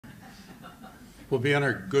We'll be on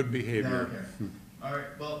our good behavior. Okay. All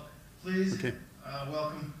right. Well, please Okay.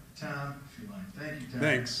 welcome Tom Schulein. Thank you, Tom.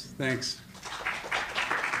 Thanks.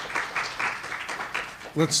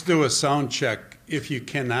 Let's do a sound check. If you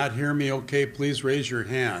cannot hear me okay, please raise your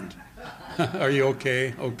hand. Are you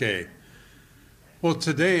okay? Okay. Well,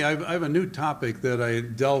 today I have a new topic that I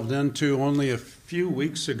delved into only a few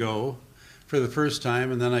weeks ago for the first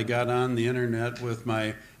time, and then I got on the internet with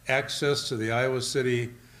my access to the Iowa City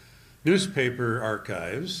newspaper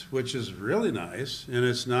archives, which is really nice, and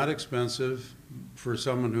it's not expensive for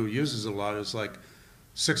someone who uses a lot. It's like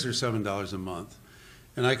 $6 or $7 a month.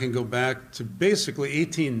 And I can go back to basically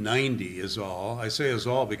 1890 is all. I say is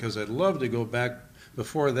all because I'd love to go back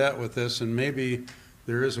before that with this, and maybe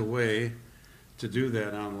there is a way to do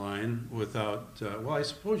that online without, well, I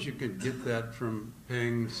suppose you could get that from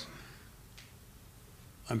Ping's.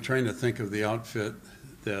 I'm trying to think of the outfit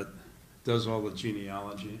that does all the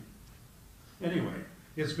genealogy. Anyway,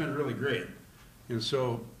 it's been really great. And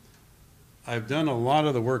so I've done a lot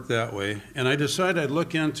of the work that way, and I decided I'd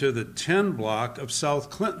look into the 10 block of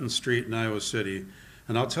South Clinton Street in Iowa City,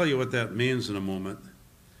 and I'll tell you what that means in a moment.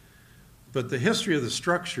 But the history of the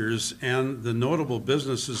structures and the notable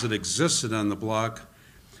businesses that existed on the block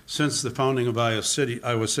since the founding of Iowa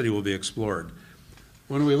City will be explored.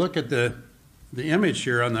 When we look at the image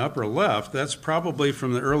here on the upper left, that's probably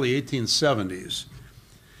from the early 1870s.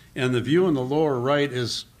 And the view in the lower right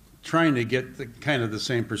is trying to get kind of the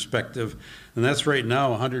same perspective, and that's right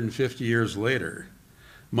now 150 years later.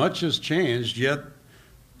 Much has changed, yet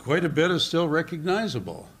quite a bit is still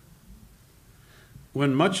recognizable.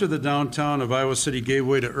 When much of the downtown of Iowa City gave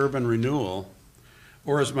way to urban renewal,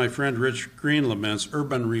 or as my friend Rich Green laments,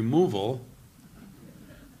 urban removal,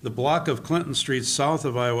 the block of Clinton Street south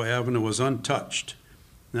of Iowa Avenue was untouched.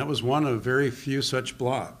 That was one of very few such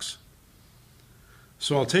blocks.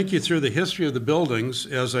 So I'll take you through the history of the buildings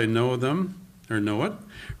as I know them, or know it,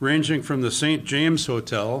 ranging from the St. James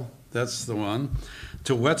Hotel, that's the one,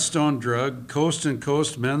 to Whetstone Drug, Coast and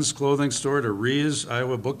Coast Men's Clothing Store, to Ree's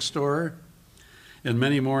Iowa Bookstore, and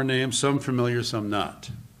many more names, some familiar, some not.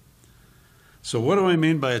 So what do I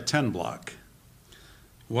mean by a 10 block?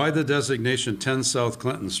 Why the designation 10 South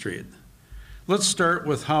Clinton Street? Let's start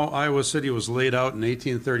with how Iowa City was laid out in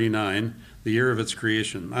 1839, the year of its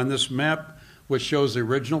creation. On this map, which shows the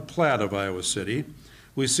original plat of Iowa City,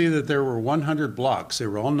 we see that there were 100 blocks. They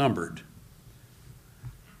were all numbered.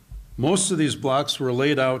 Most of these blocks were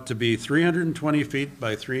laid out to be 320 feet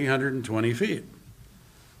by 320 feet.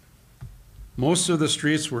 Most of the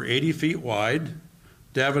streets were 80 feet wide.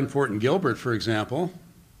 Davenport and Gilbert, for example.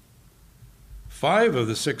 5 of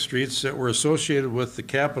the 6 streets that were associated with the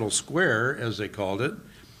Capitol Square, as they called it,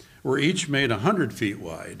 were each made 100 feet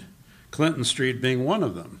wide, Clinton Street being one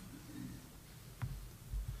of them.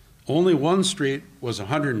 Only one street was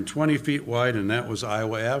 120 feet wide, and that was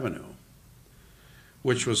Iowa Avenue,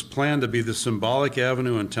 which was planned to be the symbolic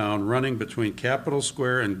avenue in town running between Capitol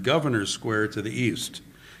Square and Governor's Square to the east.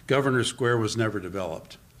 Governor's Square was never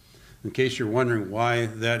developed, in case you're wondering why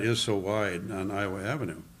that is so wide on Iowa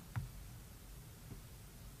Avenue.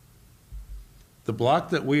 The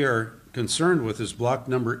block that we are concerned with is block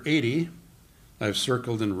number 80. I've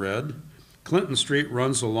circled in red. Clinton Street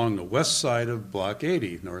runs along the west side of block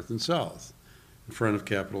 80, north and south, in front of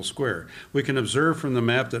Capitol Square. We can observe from the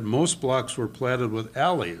map that most blocks were platted with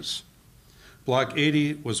alleys. Block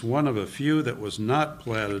 80 was one of a few that was not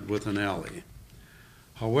platted with an alley.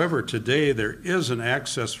 However, today there is an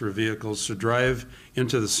access for vehicles to drive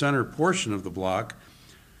into the center portion of the block,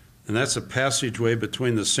 and that's a passageway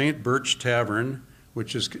between the St. Birch Tavern,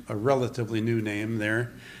 which is a relatively new name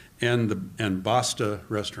there, and Basta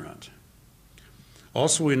Restaurant.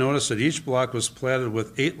 Also, we notice that each block was platted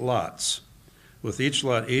with 8 lots, with each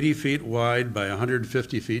lot 80 feet wide by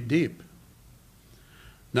 150 feet deep.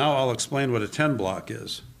 Now I'll explain what a 10 block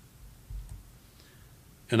is.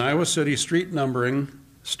 In Iowa City, street numbering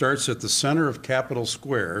starts at the center of Capitol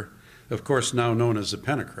Square, of course now known as the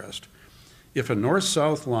Pentecrest. If a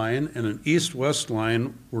north-south line and an east-west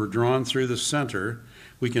line were drawn through the center,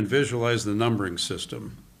 we can visualize the numbering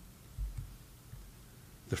system.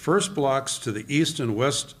 The first blocks to the east and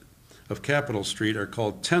west of Capitol Street are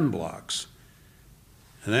called 10 blocks,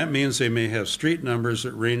 and that means they may have street numbers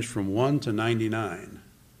that range from 1 to 99.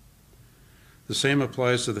 The same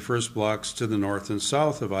applies to the first blocks to the north and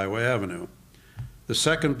south of Iowa Avenue. The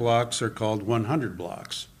second blocks are called 100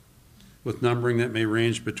 blocks, with numbering that may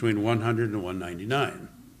range between 100 and 199,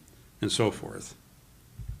 and so forth.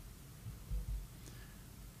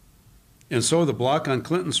 And so the block on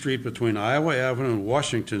Clinton Street between Iowa Avenue and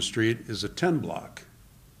Washington Street is a 10 block.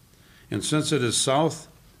 And since it is south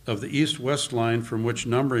of the east-west line from which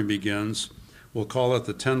numbering begins. We'll call it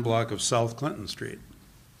the 10 block of South Clinton Street.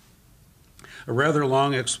 A rather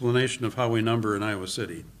long explanation of how we number in Iowa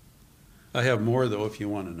City. I have more, though, if you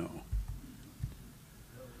want to know.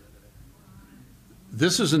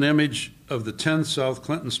 This is an image of the 10 South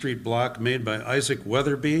Clinton Street block made by Isaac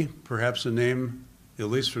Weatherby, perhaps a name at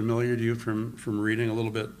least familiar to you from reading a little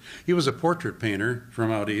bit. He was a portrait painter from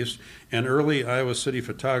out east, an early Iowa City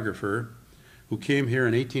photographer who came here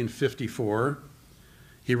in 1854.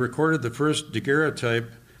 He recorded the first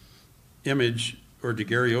daguerreotype image, or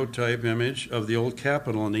daguerreotype image, of the old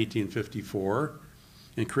Capitol in 1854,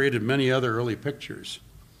 and created many other early pictures.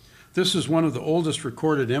 This is one of the oldest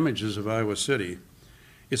recorded images of Iowa City.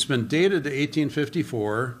 It's been dated to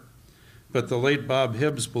 1854, but the late Bob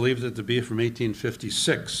Hibbs believed it to be from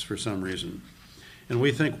 1856 for some reason. And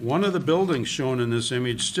we think one of the buildings shown in this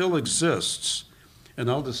image still exists, and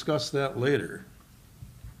I'll discuss that later.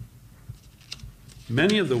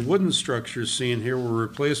 Many of the wooden structures seen here were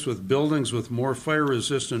replaced with buildings with more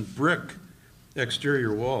fire-resistant brick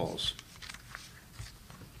exterior walls.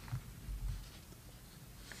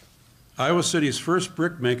 Iowa City's first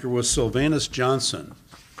brickmaker was Sylvanus Johnson,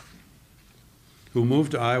 who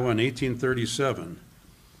moved to Iowa in 1837.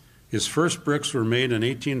 His first bricks were made in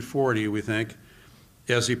 1840, we think,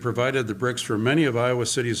 as he provided the bricks for many of Iowa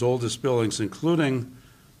City's oldest buildings, including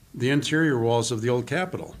the interior walls of the old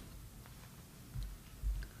Capitol.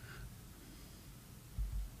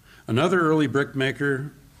 Another early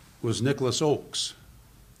brickmaker was Nicholas Oakes,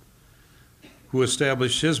 who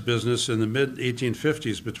established his business in the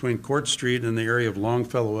mid-1850s between Court Street and the area of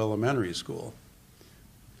Longfellow Elementary School.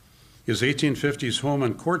 His 1850s home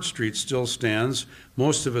on Court Street still stands.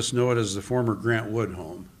 Most of us know it as the former Grant Wood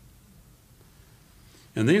home.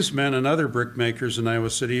 And these men and other brickmakers in Iowa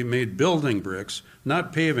City made building bricks,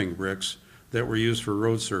 not paving bricks, that were used for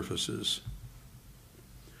road surfaces.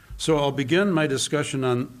 So I'll begin my discussion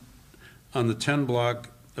on the 10 block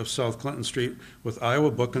of South Clinton Street with Iowa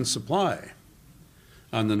Book and Supply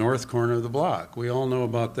on the north corner of the block. We all know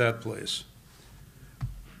about that place.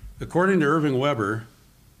 According to Irving Weber,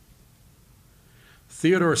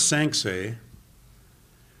 Theodore Sanxay,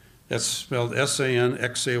 that's spelled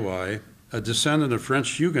S-A-N-X-A-Y, a descendant of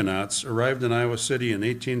French Huguenots, arrived in Iowa City in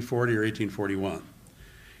 1840 or 1841,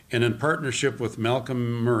 and in partnership with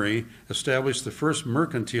Malcolm Murray, established the first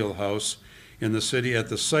mercantile house in the city at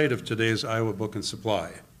the site of today's Iowa Book and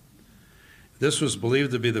Supply. This was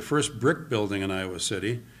believed to be the first brick building in Iowa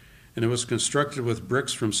City, and it was constructed with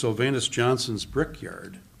bricks from Sylvanus Johnson's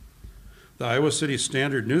brickyard. The Iowa City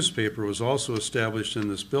Standard newspaper was also established in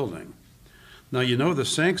this building. Now, you know the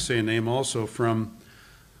Sanxay name also from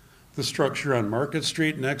the structure on Market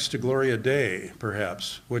Street next to Gloria Day,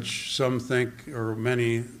 perhaps, which some think, or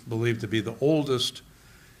many believe, to be the oldest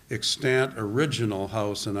extant original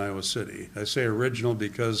house in Iowa City. I say original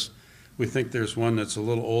because we think there's one that's a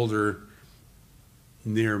little older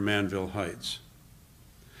near Manville Heights.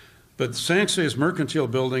 But Sanxay's mercantile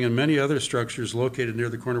building and many other structures located near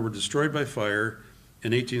the corner were destroyed by fire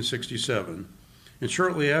in 1867. And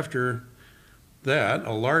shortly after that,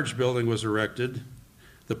 a large building was erected.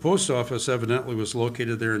 The post office evidently was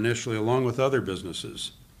located there initially, along with other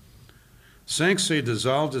businesses. Sanxay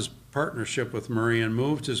dissolved his partnership with Murray and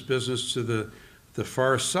moved his business to the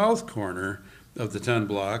far south corner of the 10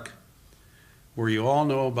 block, where you all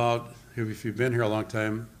know about, if you've been here a long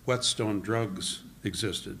time, Whetstone Drugs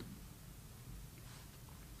existed.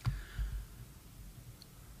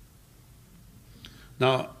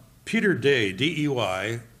 Now, Peter Day,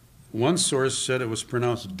 D-E-Y, one source said it was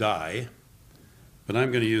pronounced die, but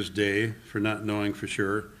I'm going to use Day for not knowing for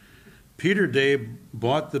sure. Peter Day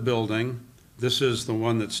bought the building. This is the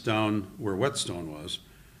one that's down where Whetstone was.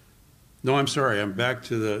 No, I'm sorry, I'm back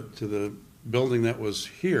to the building that was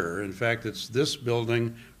here. In fact, it's this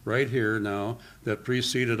building right here now that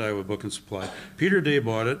preceded Iowa Book and Supply. Peter Day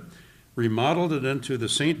bought it, remodeled it into the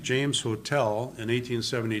St. James Hotel in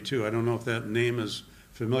 1872. I don't know if that name is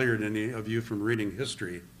familiar to any of you from reading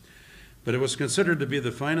history, but it was considered to be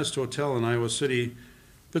the finest hotel in Iowa City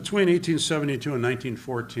between 1872 and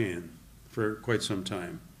 1914 for quite some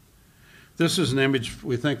time. This is an image,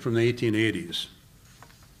 we think, from the 1880s.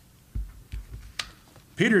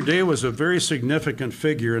 Peter Day was a very significant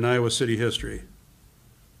figure in Iowa City history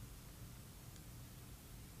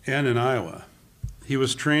and in Iowa. He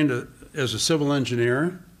was trained as a civil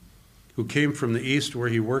engineer who came from the East, where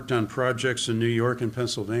he worked on projects in New York and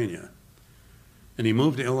Pennsylvania. And he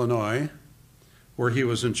moved to Illinois, where he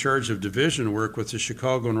was in charge of division work with the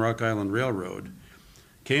Chicago and Rock Island Railroad.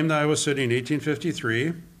 Came to Iowa City in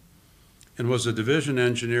 1853 and was a division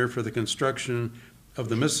engineer for the construction of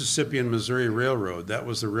the Mississippi and Missouri Railroad. That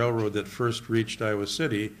was the railroad that first reached Iowa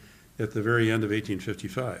City at the very end of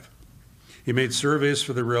 1855. He made surveys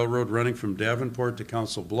for the railroad running from Davenport to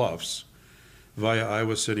Council Bluffs via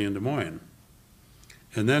Iowa City and Des Moines.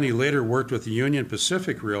 And then he later worked with the Union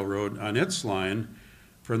Pacific Railroad on its line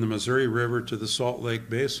from the Missouri River to the Salt Lake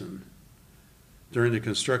Basin during the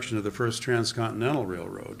construction of the first transcontinental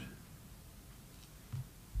railroad.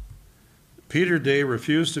 Peter Day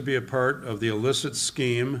refused to be a part of the illicit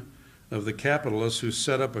scheme of the capitalists who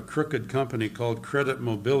set up a crooked company called Credit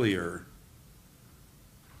Mobilier.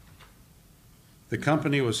 The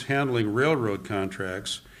company was handling railroad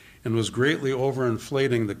contracts and was greatly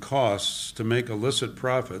overinflating the costs to make illicit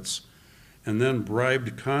profits, and then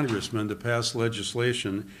bribed congressmen to pass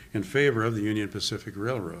legislation in favor of the Union Pacific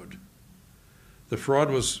Railroad. The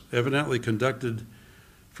fraud was evidently conducted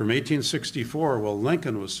from 1864, while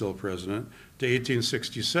Lincoln was still president, to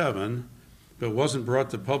 1867, but wasn't brought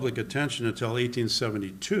to public attention until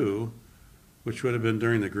 1872, which would have been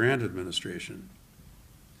during the Grant administration.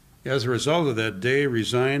 As a result of that, Day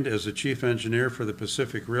resigned as the chief engineer for the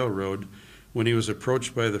Pacific Railroad when he was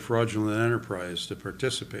approached by the fraudulent enterprise to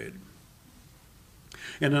participate.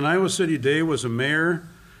 And in Iowa City, Day was a mayor,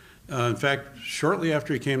 in fact, shortly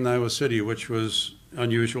after he came to Iowa City, which was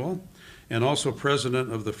unusual, and also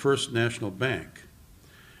president of the First National Bank.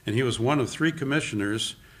 And he was one of 3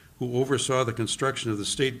 commissioners who oversaw the construction of the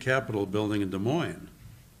state capitol building in Des Moines.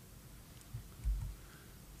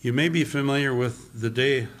 You may be familiar with the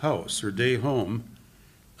Day House or Day Home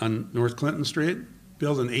on North Clinton Street,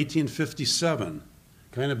 built in 1857,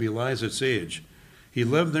 kind of belies its age. He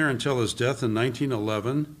lived there until his death in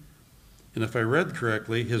 1911, and if I read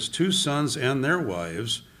correctly, his 2 sons and their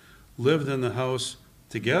wives lived in the house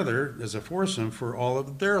together as a foursome for all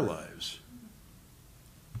of their lives.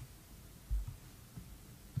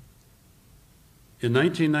 In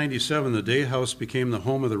 1997, the Day House became the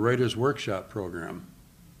home of the Writers' Workshop program.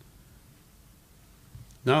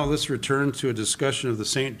 Now let's return to a discussion of the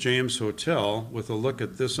St. James Hotel with a look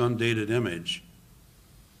at this undated image.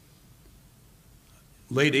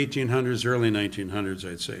 Late 1800s, early 1900s,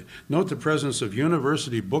 I'd say. Note the presence of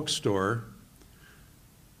University Bookstore.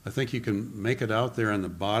 I think you can make it out there on the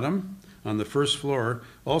bottom, on the first floor.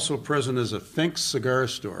 Also present is a Fink's Cigar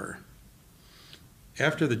Store.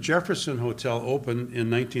 After the Jefferson Hotel opened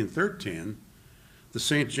in 1913, the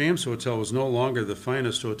St. James Hotel was no longer the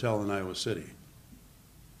finest hotel in Iowa City.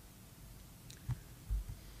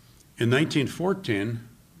 In 1914,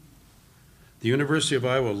 the University of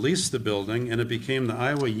Iowa leased the building and it became the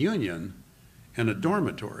Iowa Union and a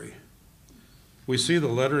dormitory. We see the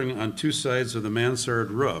lettering on 2 sides of the mansard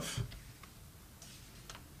roof.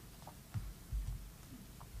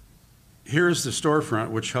 Here is the storefront,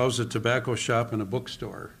 which housed a tobacco shop and a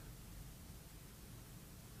bookstore.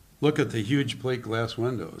 Look at the huge plate glass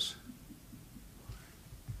windows.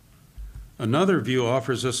 Another view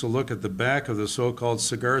offers us a look at the back of the so-called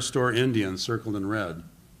Cigar Store Indian, circled in red.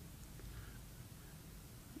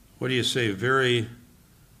 What do you say? Very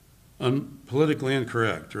politically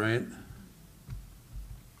incorrect, right?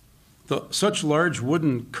 Such large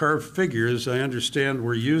wooden carved figures, I understand,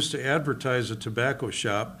 were used to advertise a tobacco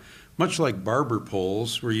shop, much like barber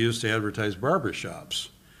poles were used to advertise barber shops.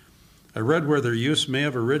 I read where their use may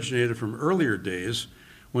have originated from earlier days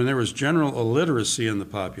when there was general illiteracy in the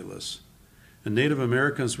populace, and Native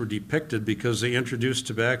Americans were depicted because they introduced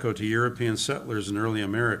tobacco to European settlers in early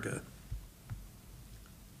America.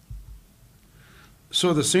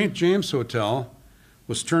 So the St. James Hotel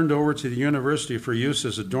was turned over to the university for use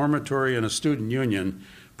as a dormitory and a student union,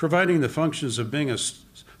 providing the functions of being a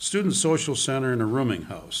student social center and a rooming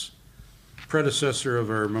house, predecessor of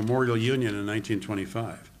our Memorial Union in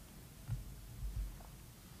 1925.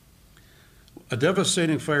 A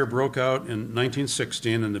devastating fire broke out in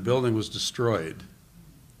 1916 and the building was destroyed.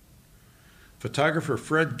 Photographer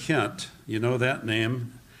Fred Kent, you know that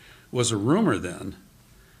name, was a rumor then,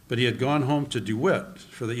 but he had gone home to DeWitt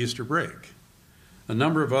for the Easter break. A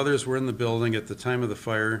number of others were in the building at the time of the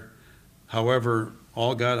fire. However,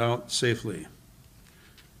 all got out safely.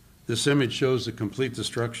 This image shows the complete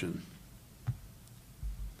destruction.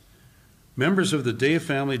 Members of the Day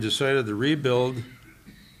family decided to rebuild.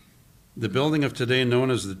 The building of today,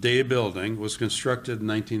 known as the Day Building, was constructed in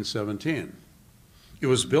 1917. It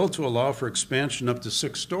was built to allow for expansion up to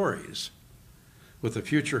 6 stories, with a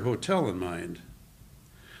future hotel in mind.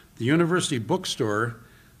 The University Bookstore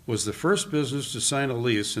was the first business to sign a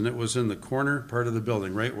lease, and it was in the corner part of the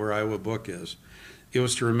building, right where Iowa Book is. It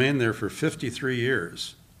was to remain there for 53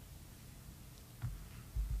 years.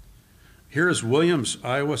 Here is Williams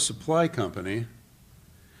Iowa Supply Company.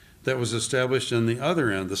 that was established in the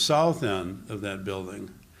other end, the south end of that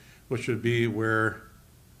building, which would be where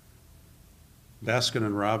Baskin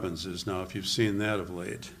and Robbins is now, if you've seen that of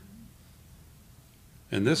late.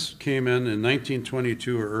 And this came in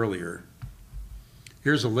 1922 or earlier.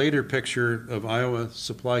 Here's a later picture of Iowa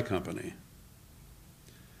Supply Company.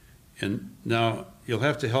 And now you'll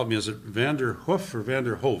have to help me. Is it Vanderhoof or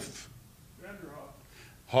Vanderhoof? Vanderhoff.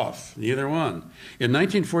 Hoff, neither one. In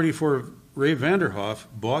 1944, Ray Vanderhoff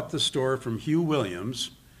bought the store from Hugh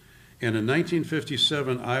Williams, and in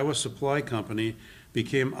 1957, Iowa Supply Company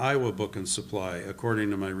became Iowa Book and Supply, according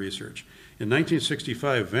to my research. In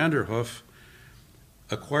 1965, Vanderhoof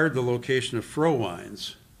acquired the location of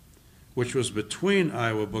Frowines, which was between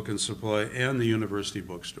Iowa Book and Supply and the University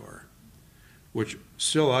Bookstore, which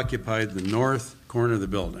still occupied the north corner of the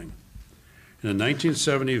building. And in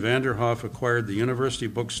 1970, Vanderhoff acquired the University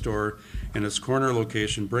Bookstore and its corner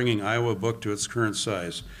location, bringing Iowa Book to its current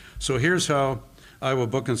size. So here's how Iowa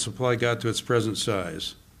Book and Supply got to its present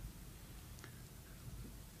size.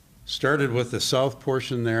 Started with the south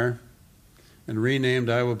portion there and renamed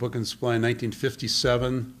Iowa Book and Supply in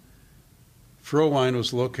 1957. Frowine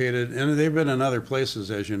was located, and they've been in other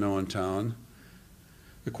places, as you know, in town.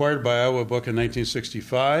 Acquired by Iowa Book in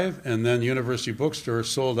 1965, and then University Bookstore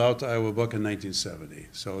sold out to Iowa Book in 1970.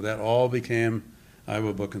 So that all became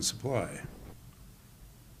Iowa Book and Supply.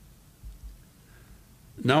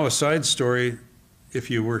 Now a side story,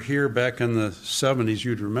 if you were here back in the 70s,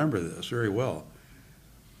 you'd remember this very well.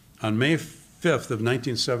 On May 5th of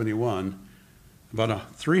 1971,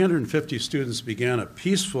 about 350 students began a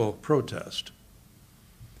peaceful protest,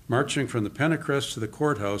 marching from the Pentecrest to the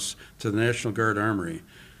courthouse to the National Guard Armory.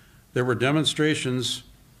 There were demonstrations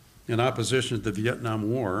in opposition to the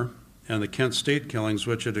Vietnam War and the Kent State killings,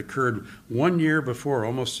 which had occurred 1 year before,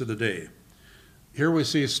 almost to the day. Here we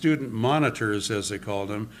see student monitors, as they called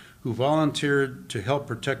them, who volunteered to help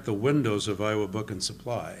protect the windows of Iowa Book and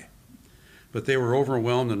Supply. But they were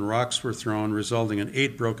overwhelmed and rocks were thrown, resulting in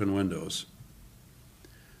 8 broken windows.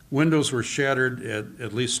 Windows were shattered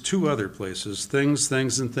at least 2 other places, Things,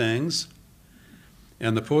 and Things,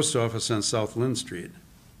 and the post office on South Lynn Street.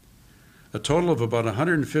 A total of about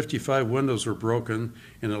 155 windows were broken,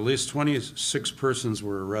 and at least 26 persons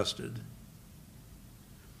were arrested.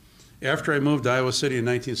 After I moved to Iowa City in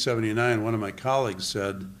 1979, one of my colleagues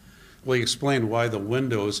said, well, he explained why the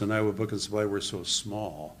windows in Iowa Book and Supply were so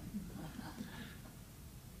small.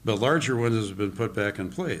 But larger windows have been put back in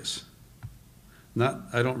place.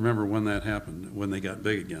 I don't remember when that happened, when they got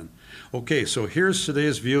big again. Okay, so here's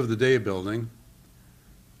today's view of the Day building.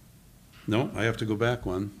 No, I have to go back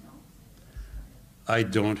one. I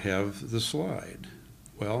don't have the slide.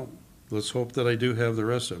 Well, let's hope that I do have the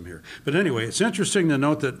rest of them here. But anyway, it's interesting to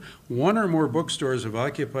note that 1 or more bookstores have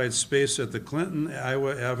occupied space at the Clinton,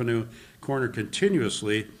 Iowa Avenue corner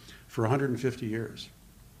continuously for 150 years.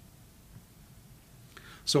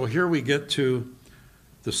 So here we get to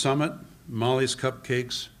the Summit, Molly's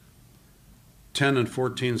Cupcakes, 10 and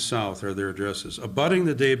 14 South are their addresses. Abutting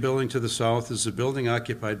the Day building to the south is the building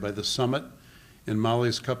occupied by the Summit and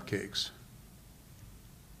Molly's Cupcakes.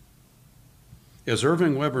 As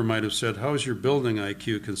Irving Weber might have said, how's your building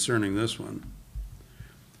IQ concerning this one?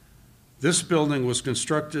 This building was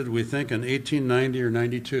constructed, we think, in 1890 or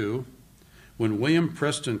 92 when William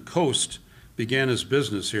Preston Coast began his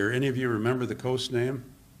business here. Any of you remember the Coast name?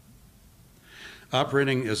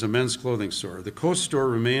 Operating as a men's clothing store. The Coast store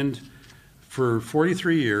remained for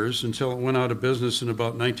 43 years until it went out of business in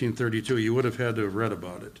about 1932. You would have had to have read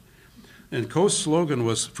about it. And Coast's slogan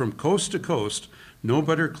was, from coast to coast, no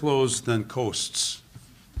better clothes than Coast's.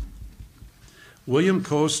 William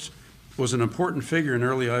Coast was an important figure in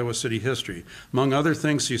early Iowa City history. Among other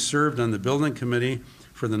things, he served on the building committee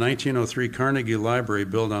for the 1903 Carnegie Library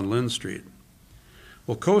built on Lynn Street.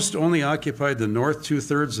 Well, Coast only occupied the north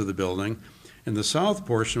 2/3 of the building, and the south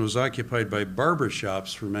portion was occupied by barber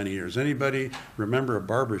shops for many years. Anybody remember a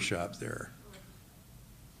barber shop there?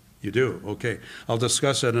 You do? Okay. I'll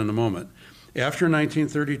discuss that in a moment. After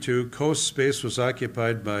 1932, Coast space was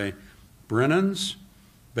occupied by Brennan's,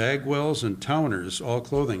 Bagwell's, and Towner's, all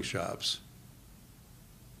clothing shops.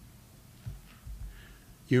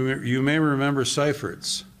 You may remember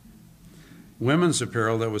Seifert's, women's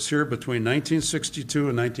apparel that was here between 1962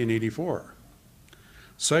 and 1984.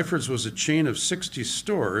 Seifert's was a chain of 60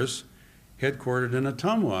 stores headquartered in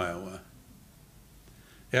Ottumwa, Iowa.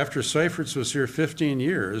 After Seifert's was here 15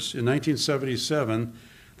 years, in 1977,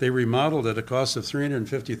 they remodeled at a cost of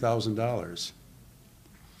 $350,000.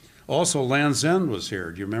 Also, Land's End was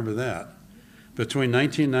here. Do you remember that? Between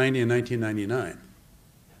 1990 and 1999.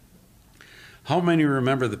 How many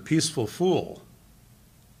remember the Peaceful Fool?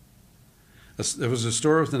 It was a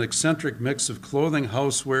store with an eccentric mix of clothing,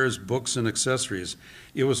 housewares, books, and accessories.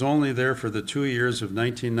 It was only there for the 2 years of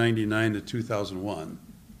 1999 to 2001.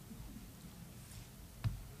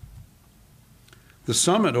 The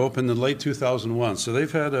Summit opened in late 2001, so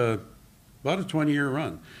they've had about a 20-year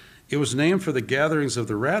run. It was named for the gatherings of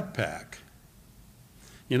the Rat Pack,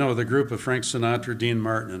 you know, the group of Frank Sinatra, Dean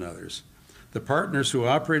Martin, and others. The partners who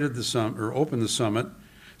operated the Summit, or opened the Summit,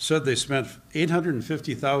 said they spent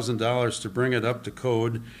 $850,000 to bring it up to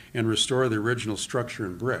code and restore the original structure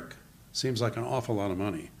in brick. Seems like an awful lot of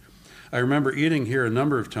money. I remember eating here a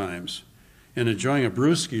number of times and enjoying a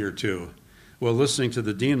brewski or two while listening to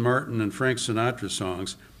the Dean Martin and Frank Sinatra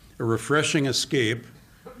songs, a refreshing escape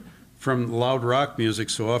from loud rock music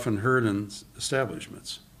so often heard in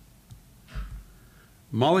establishments.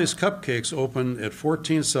 Molly's Cupcakes opened at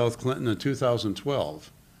 14 South Clinton in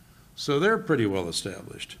 2012, so they're pretty well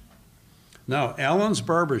established. Now, Allen's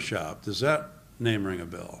Barbershop, does that name ring a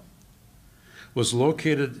bell? Was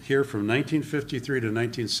located here from 1953 to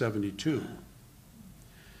 1972.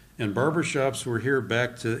 And barbershops were here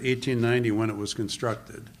back to 1890 when it was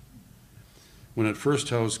constructed, when it first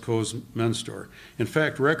housed Coe's Men's Store. In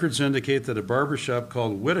fact, records indicate that a barbershop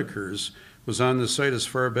called Whitaker's was on the site as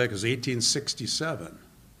far back as 1867.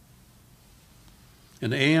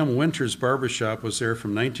 An A.M. Winters barbershop was there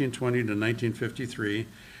from 1920 to 1953,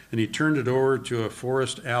 and he turned it over to a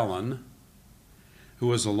Forrest Allen, who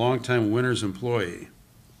was a longtime Winters employee.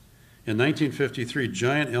 In 1953,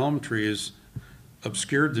 giant elm trees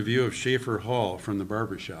obscured the view of Schaefer Hall from the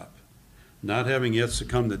barbershop, not having yet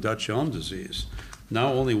succumbed to Dutch elm disease.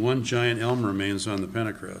 Now only one giant elm remains on the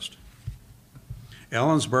Pentecrest.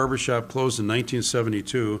 Allen's Barbershop closed in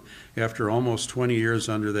 1972 after almost 20 years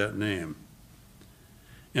under that name.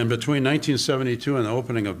 And between 1972 and the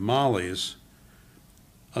opening of Molly's,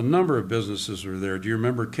 a number of businesses were there. Do you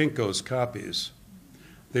remember Kinko's Copies?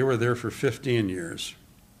 They were there for 15 years.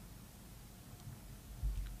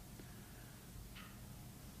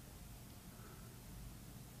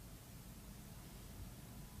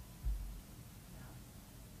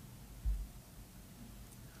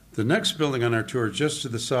 The next building on our tour, just to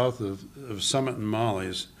the south of Summit and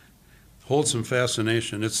Molly's, holds some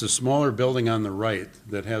fascination. It's the smaller building on the right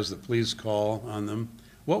that has the please call on them.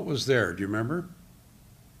 What was there? Do you remember?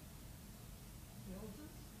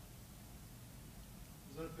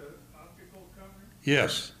 Is that the optical cover?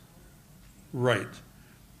 Yes, right.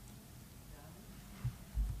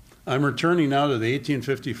 I'm returning now to the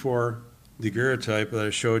 1854 daguerreotype that I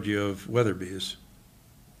showed you of Weatherby's.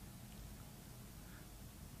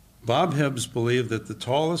 Bob Hibbs believed that the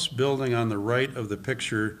tallest building on the right of the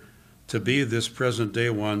picture to be this present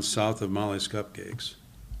day one south of Molly's Cupcakes,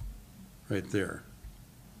 right there.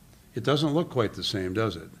 It doesn't look quite the same,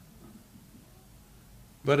 does it?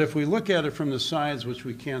 But if we look at it from the sides, which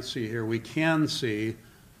we can't see here, we can see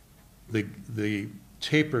the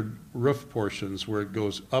tapered roof portions where it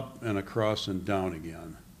goes up and across and down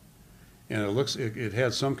again. And it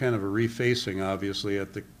had some kind of a refacing, obviously,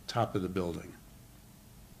 at the top of the building.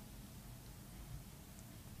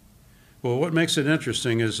 Well, what makes it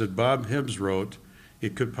interesting is that Bob Hibbs wrote,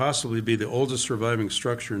 it could possibly be the oldest surviving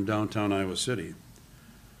structure in downtown Iowa City.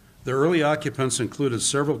 The early occupants included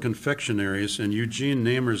several confectionaries and Eugene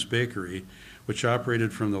Namer's Bakery, which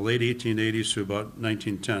operated from the late 1880s to about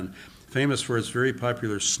 1910, famous for its very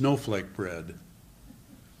popular snowflake bread.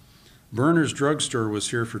 Berner's Drugstore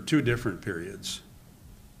was here for 2 different periods.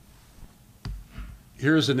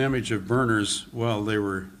 Here's an image of Berner's while they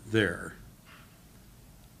were there.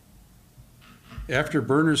 After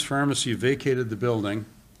Berner's Pharmacy vacated the building,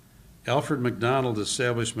 Alfred McDonald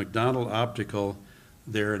established McDonald Optical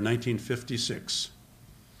there in 1956,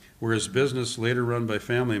 where his business, later run by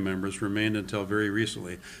family members, remained until very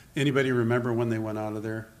recently. Anybody remember when they went out of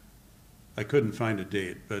there? I couldn't find a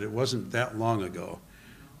date, but it wasn't that long ago.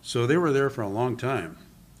 So they were there for a long time.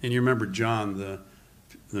 And you remember John,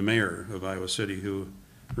 the mayor of Iowa City, who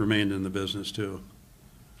remained in the business too.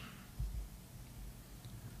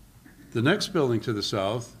 The next building to the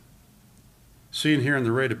south, seen here on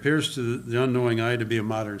the right, appears to the unknowing eye to be a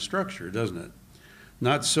modern structure, doesn't it?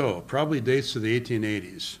 Not so. Probably dates to the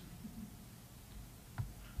 1880s.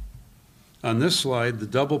 On this slide, the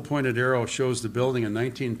double-pointed arrow shows the building in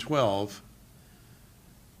 1912,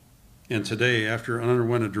 and today, after it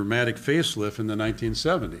underwent a dramatic facelift in the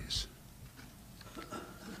 1970s.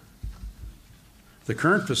 The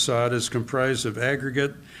current facade is comprised of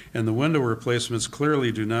aggregate, and the window replacements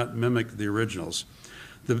clearly do not mimic the originals.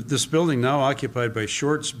 This building now occupied by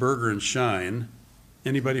Shorts, Burger, and Shine.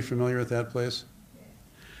 Anybody familiar with that place?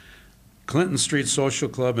 Clinton Street Social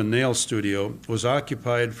Club and Nail Studio was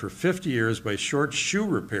occupied for 50 years by Short's Shoe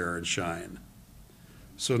Repair and Shine.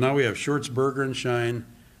 So now we have Short's Burger and Shine.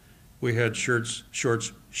 We had Short's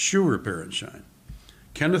Shoe Repair and Shine.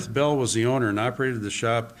 Kenneth Bell was the owner and operated the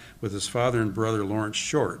shop with his father and brother Lawrence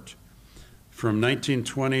Short from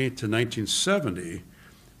 1920 to 1970,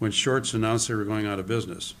 when Short's announced they were going out of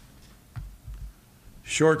business.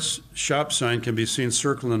 Short's shop sign can be seen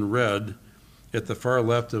circled in red at the far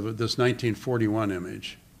left of this 1941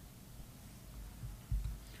 image.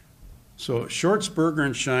 So Short's Burger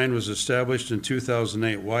and Shine was established in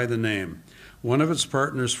 2008. Why the name? One of its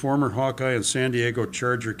partners, former Hawkeye and San Diego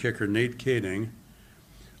Charger kicker Nate Kading,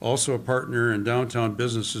 also a partner in downtown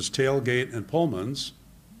businesses Tailgate and Pullman's,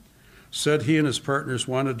 said he and his partners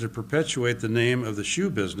wanted to perpetuate the name of the shoe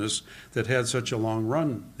business that had such a long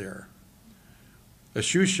run there. A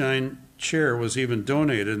shoe shine chair was even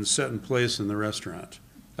donated and set in place in the restaurant.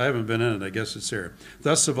 I haven't been in it, I guess it's there.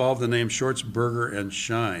 Thus evolved the name Short's Burger and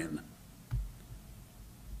Shine.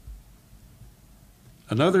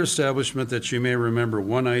 Another establishment that you may remember,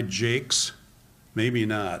 One-Eyed Jake's, maybe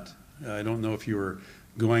not. I don't know if you were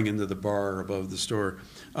going into the bar above the store,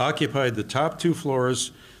 occupied the top 2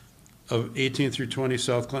 floors of 18 through 20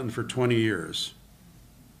 South Clinton for 20 years.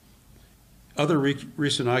 Other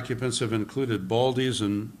recent occupants have included Baldy's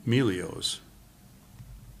and Melio's.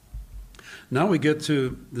 Now we get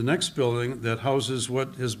to the next building that houses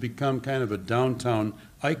what has become kind of a downtown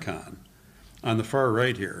icon on the far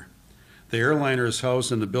right here. The airliner is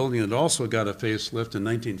housed in a building that also got a facelift in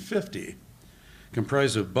 1950,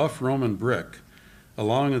 comprised of buff Roman brick.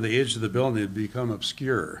 Along the edge of the building, it had become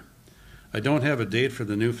obscure. I don't have a date for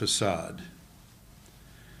the new facade.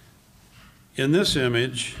 In this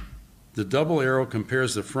image, the double arrow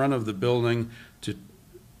compares the front of the building to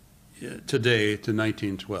today to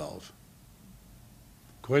 1912.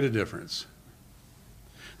 Quite a difference.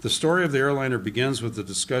 The story of the airliner begins with the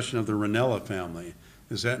discussion of the Ranella family.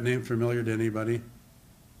 Is that name familiar to anybody?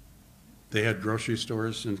 They had grocery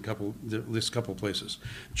stores in at least a couple places.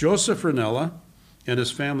 Joseph Ranella and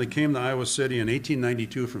his family came to Iowa City in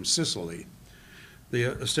 1892 from Sicily. They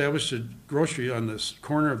established a grocery on this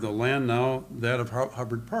corner of the land now that of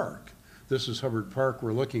Hubbard Park. This is Hubbard Park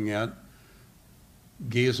we're looking at,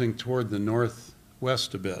 gazing toward the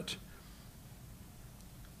northwest a bit.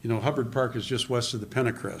 You know, Hubbard Park is just west of the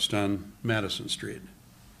Pentecrest on Madison Street.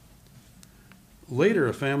 Later,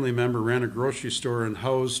 a family member ran a grocery store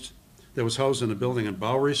that was housed in a building on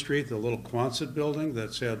Bowery Street, the little Quonset building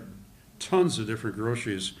that's had tons of different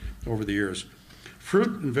groceries over the years.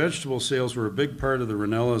 Fruit and vegetable sales were a big part of the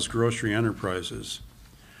Ranella's grocery enterprises.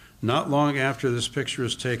 Not long after this picture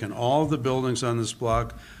was taken, all of the buildings on this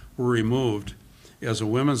block were removed as a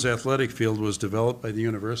women's athletic field was developed by the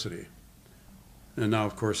university. And now,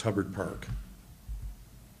 of course, Hubbard Park.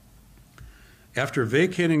 After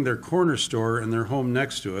vacating their corner store and their home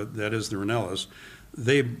next to it, that is the Ranellas,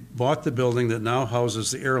 they bought the building that now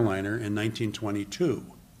houses the airliner in 1922.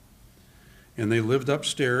 And they lived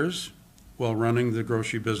upstairs while running the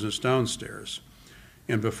grocery business downstairs.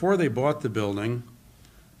 And before they bought the building,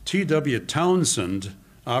 T.W. Townsend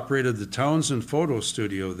operated the Townsend Photo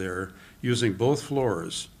Studio there using both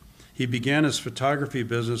floors. He began his photography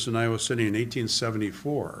business in Iowa City in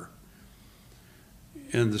 1874.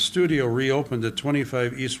 And the studio reopened at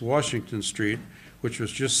 25 East Washington Street, which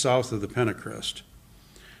was just south of the Pentecrest.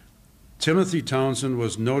 Timothy Townsend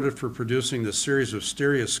was noted for producing the series of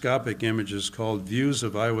stereoscopic images called Views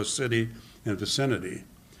of Iowa City and Vicinity.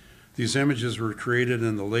 These images were created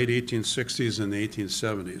in the late 1860s and the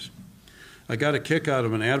 1870s. I got a kick out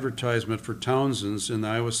of an advertisement for Townsend's in the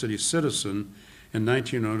Iowa City Citizen in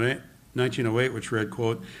 1908, which read,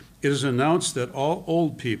 quote, "It is announced that all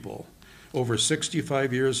old people over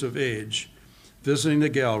 65 years of age visiting the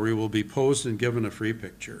gallery will be posed and given a free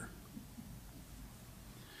picture."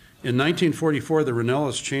 In 1944, the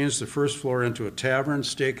Ranellas changed the first floor into a tavern,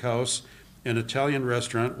 steakhouse, and Italian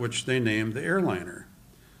restaurant, which they named the Airliner.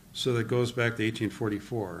 So that goes back to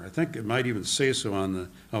 1844. I think it might even say so on the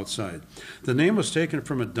outside. The name was taken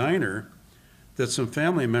from a diner that some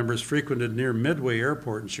family members frequented near Midway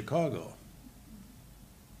Airport in Chicago.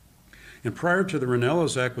 And prior to the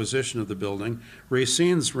Ranellas' acquisition of the building,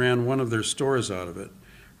 Racine's ran one of their stores out of it.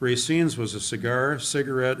 Racine's was a cigar,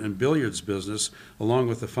 cigarette, and billiards business, along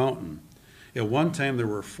with a fountain. At one time, there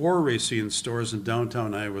were 4 Racine stores in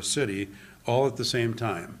downtown Iowa City, all at the same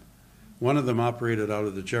time. One of them operated out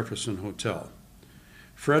of the Jefferson Hotel.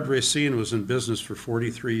 Fred Racine was in business for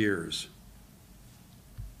 43 years.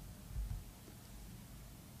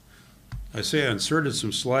 I say I inserted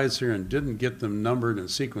some slides here and didn't get them numbered in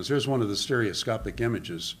sequence. Here's one of the stereoscopic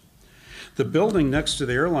images. The building next to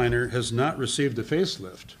the airliner has not received a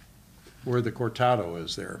facelift, where the Cortado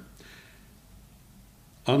is there,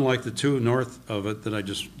 unlike the two north of it that I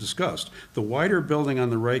just discussed. The wider building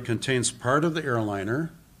on the right contains part of the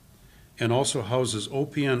airliner and also houses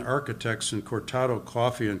OPN Architects and Cortado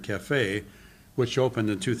Coffee and Cafe, which opened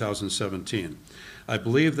in 2017. I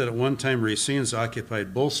believe that at one time Racine's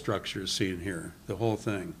occupied both structures seen here, the whole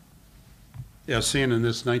thing, as seen in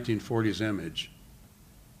this 1940s image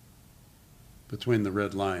between the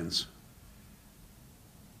red lines.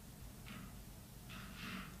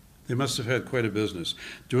 They must have had quite a business.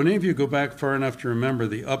 Do any of you go back far enough to remember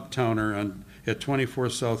the Uptowner at 24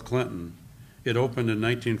 South Clinton? It opened in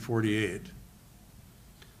 1948.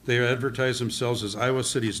 They advertised themselves as Iowa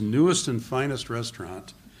City's newest and finest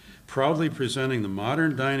restaurant, proudly presenting the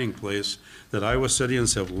modern dining place that Iowa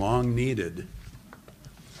Cityans have long needed.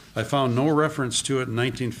 I found no reference to it in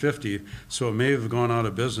 1950, so it may have gone out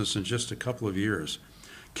of business in just a couple of years.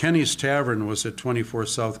 Kenny's Tavern was at 24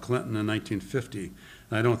 South Clinton in 1950,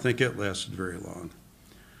 and I don't think it lasted very long.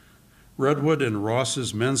 Redwood and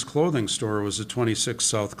Ross's men's clothing store was at 26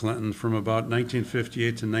 South Clinton from about 1958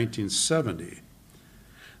 to 1970.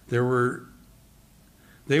 They were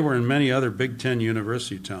in many other Big Ten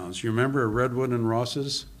university towns. You remember Redwood and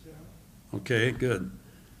Ross's? Yeah. Okay, good.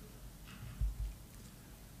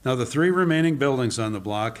 Now the three remaining buildings on the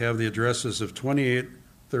block have the addresses of 28,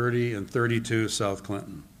 30, and 32 South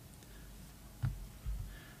Clinton.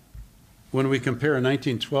 When we compare a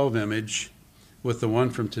 1912 image with the one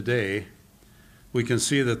from today, we can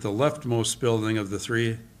see that the leftmost building of the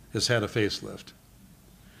three has had a facelift.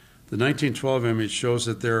 The 1912 image shows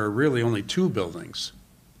that there are really only two buildings.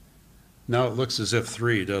 Now it looks as if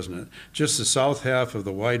three, doesn't it? Just the south half of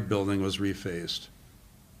the wide building was refaced.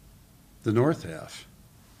 The north half.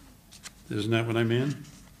 Isn't that what I mean?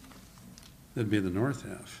 That'd be the north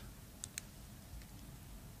half.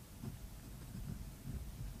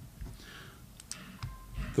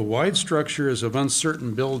 The wide structure is of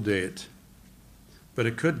uncertain build date, but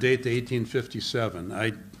it could date to 1857.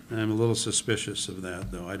 I'm a little suspicious of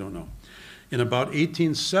that, though. I don't know. In about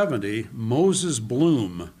 1870, Moses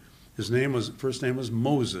Bloom, first name was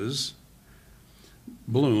Moses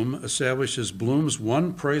Bloom, establishes Bloom's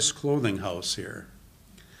One Price Clothing House here.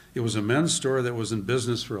 It was a men's store that was in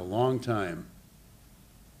business for a long time.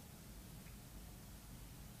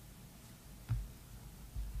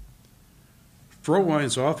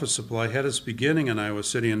 Frowine's Office Supply had its beginning in Iowa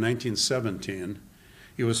City in 1917.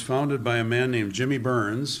 It was founded by a man named Jimmy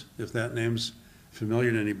Burns, if that name's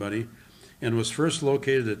familiar to anybody, and was first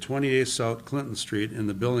located at 28 South Clinton Street in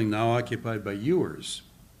the building now occupied by Ewers.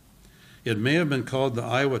 It may have been called the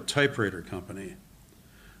Iowa Typewriter Company.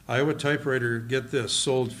 Iowa Typewriter, get this,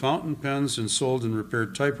 sold fountain pens and sold and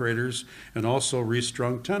repaired typewriters and also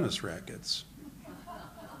restrung tennis rackets.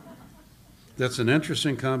 That's an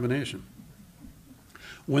interesting combination.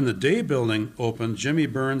 When the Day Building opened, Jimmy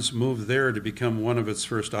Burns moved there to become one of its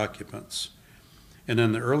first occupants. And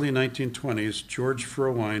in the early 1920s, George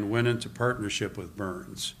Frowine went into partnership with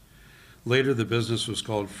Burns. Later, the business was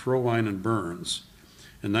called Frowine and Burns.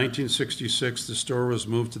 In 1966, the store was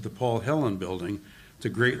moved to the Paul Helen Building to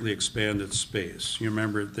greatly expand its space. You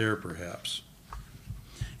remember it there, perhaps.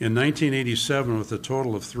 In 1987, with a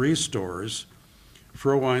total of 3 stores,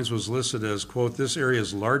 Frowine's was listed as, quote, this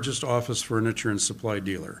area's largest office furniture and supply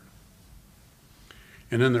dealer.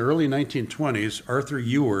 And in the early 1920s, Arthur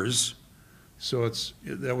Ewers, so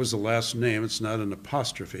that was the last name, it's not an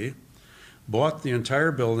apostrophe, bought the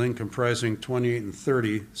entire building comprising 28 and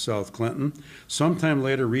 30 South Clinton. Sometime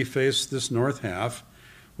later refaced this north half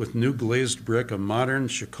with new glazed brick, a modern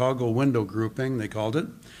Chicago window grouping, they called it,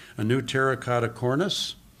 a new terracotta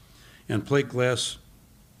cornice, and plate glass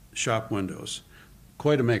shop windows.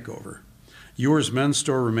 Quite a makeover. Ewers' men's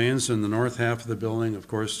store remains in the north half of the building, of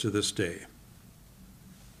course, to this day.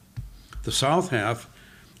 The south half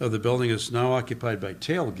of the building is now occupied by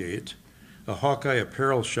Tailgate, a Hawkeye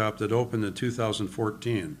apparel shop that opened in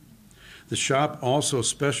 2014. The shop also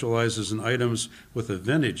specializes in items with a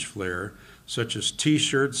vintage flair, such as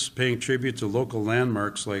T-shirts paying tribute to local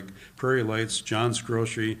landmarks like Prairie Lights, John's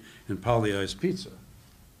Grocery, and Polly-I's Pizza.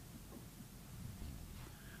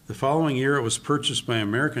 The following year, it was purchased by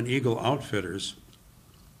American Eagle Outfitters,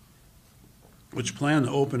 which planned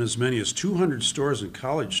to open as many as 200 stores in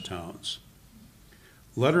college towns.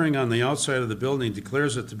 Lettering on the outside of the building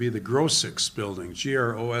declares it to be the Grossix building,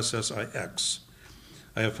 Grossix.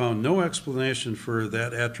 I have found no explanation for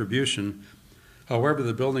that attribution. However,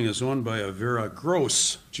 the building is owned by a Vera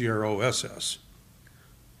Gross, Gross.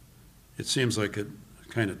 It seems like it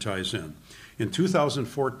kind of ties in. In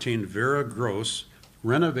 2014, Vera Gross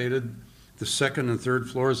renovated the second and third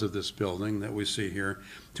floors of this building that we see here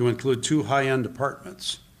to include 2 high-end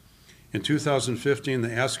apartments. In 2015,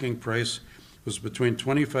 the asking price was between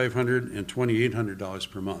 $2,500 and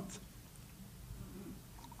 $2,800 per month.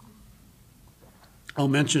 I'll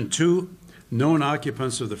mention 2 known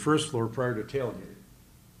occupants of the first floor prior to tailgate.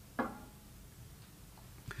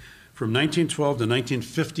 From 1912 to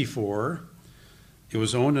 1954, it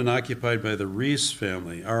was owned and occupied by the Rees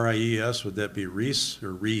family, R-I-E-S, would that be Rees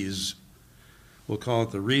or Rees? We'll call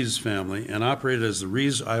it the Rees family, and operated as the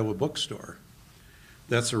Rees Iowa Bookstore.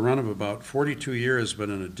 That's a run of about 42 years, but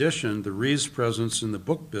in addition, the Rees presence in the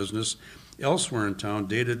book business elsewhere in town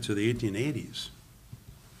dated to the 1880s.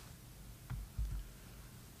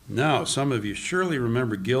 Now, some of you surely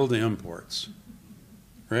remember Gilda Imports,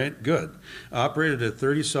 right? Good. Operated at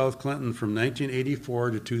 30 South Clinton from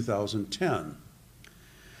 1984 to 2010,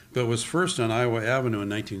 but was first on Iowa Avenue in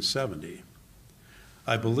 1970.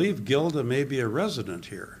 I believe Gilda may be a resident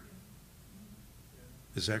here.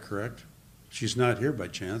 Is that correct? She's not here by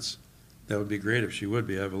chance. That would be great if she would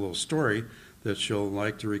be. I have a little story that she'll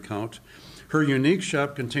like to recount. Her unique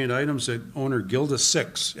shop contained items that owner Gilda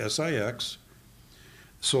Six, S-I-X,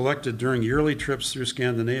 selected during yearly trips through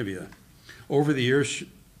Scandinavia. Over the years,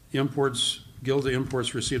 Gilda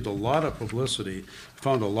Imports received a lot of publicity,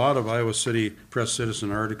 found a lot of Iowa City Press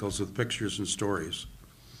Citizen articles with pictures and stories.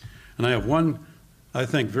 And I have one, I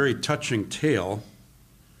think, very touching tale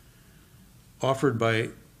offered by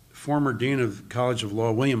former Dean of College of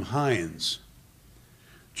Law, William Hines.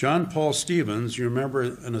 John Paul Stevens, you remember,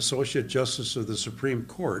 an Associate Justice of the Supreme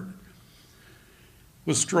Court,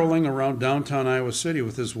 was strolling around downtown Iowa City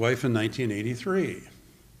with his wife in 1983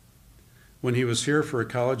 when he was here for a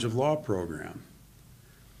College of Law program.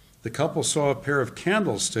 The couple saw a pair of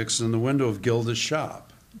candlesticks in the window of Gilda's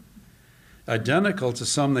shop, identical to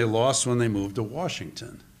some they lost when they moved to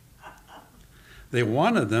Washington. They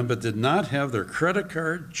wanted them, but did not have their credit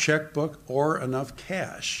card, checkbook, or enough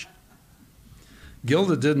cash.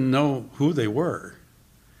 Gilda didn't know who they were.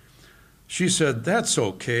 She said, "That's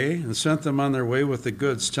okay," and sent them on their way with the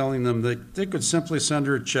goods, telling them that they could simply send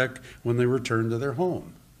her a check when they returned to their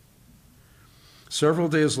home. Several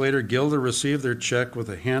days later, Gilda received their check with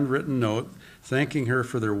a handwritten note thanking her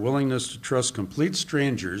for their willingness to trust complete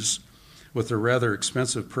strangers with a rather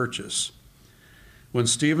expensive purchase. When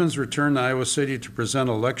Stevens returned to Iowa City to present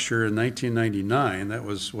a lecture in 1999, that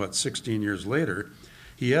was, 16 years later,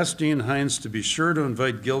 he asked Dean Hines to be sure to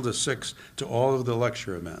invite Gilda Six to all of the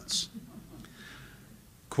lecture events.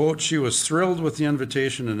 Quote, "She was thrilled with the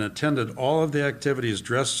invitation and attended all of the activities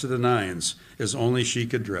dressed to the nines, as only she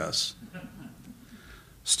could dress."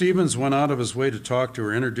 Stevens went out of his way to talk to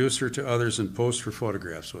her, introduce her to others, and pose for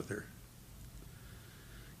photographs with her.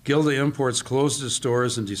 Gilda Imports closed its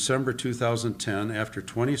doors in December 2010 after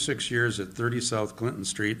 26 years at 30 South Clinton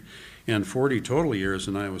Street and 40 total years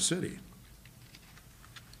in Iowa City.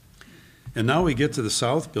 And now we get to the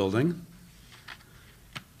South Building,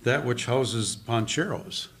 that which houses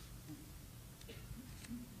Poncheros.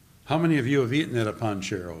 How many of you have eaten at a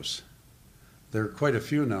Poncheros? There are quite a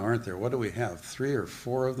few now, aren't there? What do we have? 3 or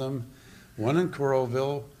 4 of them? 1 in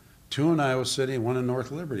Coralville, 2 in Iowa City, 1 in North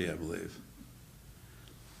Liberty, I believe.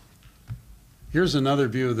 Here's another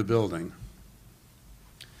view of the building.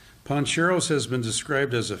 Poncheros has been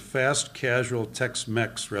described as a fast casual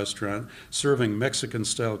Tex-Mex restaurant serving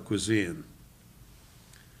Mexican-style cuisine.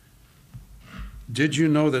 Did you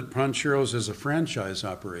know that Poncheros is a franchise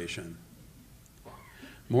operation?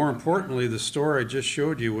 More importantly, the store I just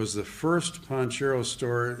showed you was the first Poncheros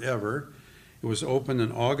store ever. It was opened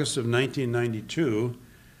in August of 1992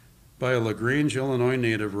 by a LaGrange, Illinois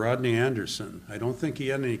native, Rodney Anderson. I don't think he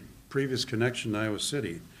had any previous connection to Iowa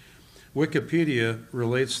City. Wikipedia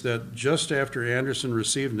relates that just after Anderson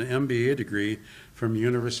received an MBA degree from the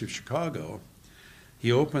University of Chicago, he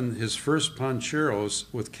opened his first Poncheros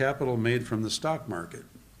with capital made from the stock market.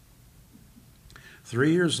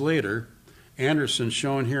 3 years later, Anderson,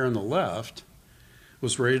 shown here on the left,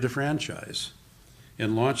 was ready to franchise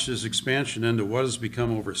and launched his expansion into what has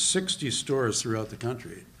become over 60 stores throughout the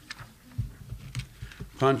country.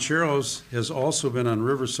 Poncheros has also been on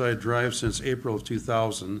Riverside Drive since April of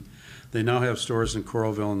 2000. They now have stores in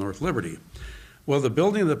Coralville and North Liberty. Well, the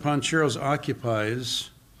building that Poncheros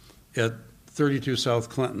occupies at 32 South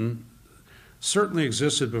Clinton certainly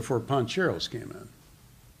existed before Poncheros came in.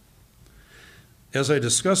 As I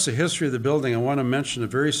discuss the history of the building, I want to mention a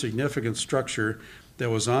very significant structure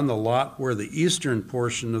that was on the lot where the eastern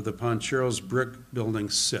portion of the Poncheros brick building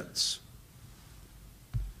sits.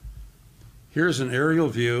 Here's an aerial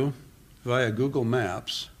view via Google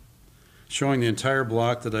Maps showing the entire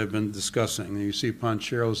block that I've been discussing. And you see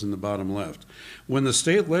Poncheros in the bottom left. When the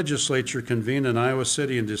state legislature convened in Iowa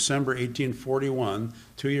City in December 1841,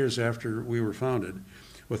 2 years after we were founded,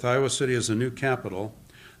 with Iowa City as the new capital,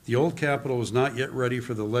 the old capital was not yet ready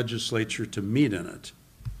for the legislature to meet in it.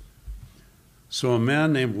 So a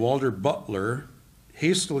man named Walter Butler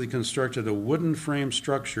hastily constructed a wooden frame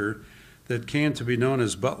structure that came to be known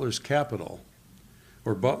as Butler's Capitol,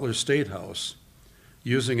 or Butler State House,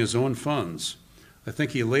 using his own funds. I think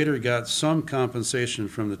he later got some compensation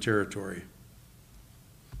from the territory.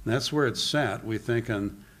 And that's where it sat, we think,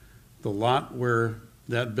 on the lot where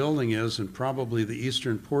that building is and probably the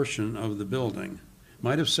eastern portion of the building.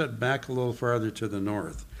 Might have set back a little farther to the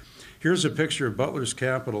north. Here's a picture of Butler's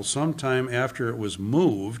Capitol sometime after it was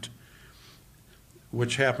moved,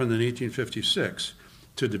 which happened in 1856,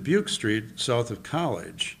 to Dubuque Street south of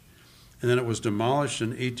College, and then it was demolished in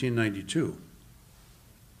 1892.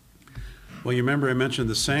 Well, you remember I mentioned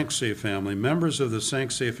the Sanksay family. Members of the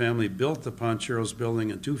Sanksay family built the Poncheros building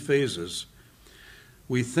in 2 phases.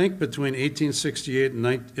 We think between 1868 and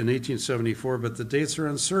 1874, but the dates are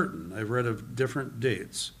uncertain. I've read of different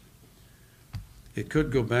dates. It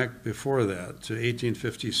could go back before that to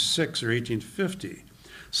 1856 or 1850.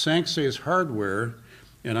 Sanksay's Hardware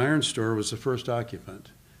and Iron Store was the first occupant,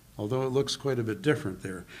 although it looks quite a bit different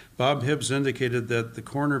there. Bob Hibbs indicated that the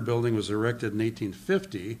corner building was erected in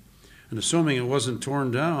 1850, and assuming it wasn't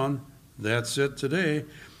torn down, that's it today,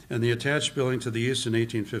 and the attached building to the east in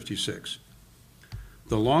 1856.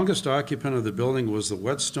 The longest occupant of the building was the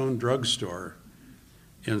Whetstone Drug Store,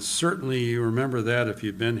 and certainly you remember that if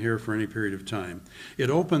you've been here for any period of time. It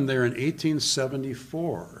opened there in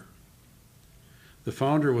 1874. The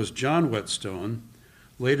founder was John Whetstone.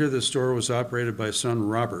 Later, the store was operated by son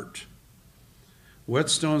Robert.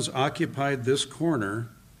 Whetstones occupied this corner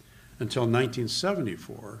until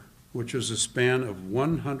 1974, which was a span of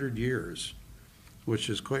 100 years, which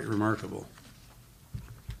is quite remarkable.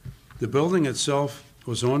 The building itself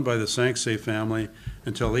was owned by the Sanksay family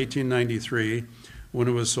until 1893, when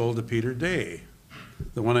it was sold to Peter Day,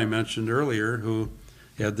 the one I mentioned earlier, who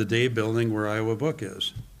had the Day building where Iowa Book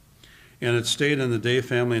is. And it stayed in the Day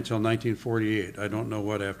family until 1948. I don't know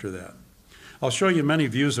what after that. I'll show you many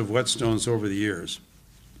views of Whetstones over the years.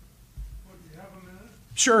 Well, do you have a minute?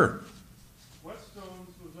 Sure.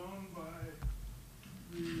 Whetstones was owned by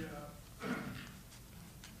the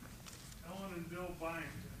Ellen and Bill Byington.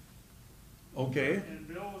 Okay. And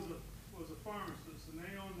Bill was a pharmacist, and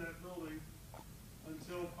they owned that building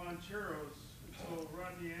until Poncheros, until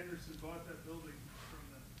Rodney Anderson bought that building from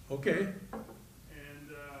them. Okay.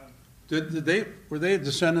 And Were they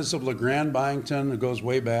descendants of LeGrand Byington? It goes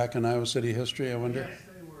way back in Iowa City history, I wonder? yes,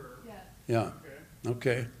 they were. Yeah. Okay.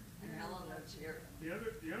 Okay. And Helen lives here. The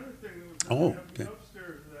other thing that was Oh, okay.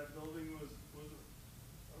 upstairs of that building was a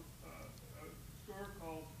store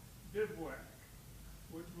called Bivouac,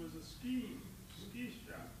 which was a ski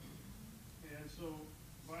shop. And so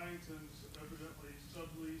Byington's evidently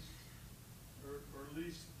subleased or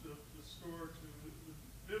leased the store to the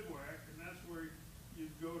Bivouac, and that's where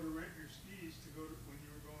you'd go to rent your skis to go to when you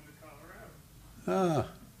were going to Colorado. Ah,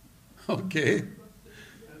 okay.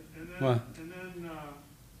 And then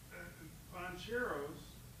Poncheros,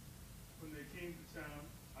 when they came to town,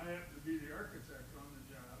 I happened to be the architect on the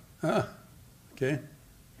job, Ah, okay.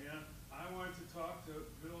 and I went to talk to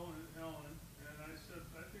Bill and Ellen, and I said,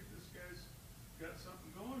 I think this guy's got something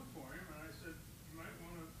going for him, and I said, you might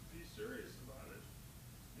want to be serious about it.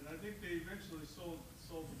 And I think they eventually sold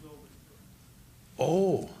the building to him.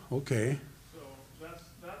 Oh, okay. So that's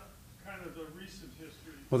kind of the recent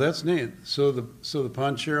history. Well, that's neat. So the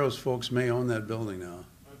Poncheros folks may own that building now.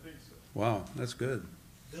 I think so. Wow, that's good.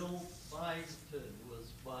 Bill Byington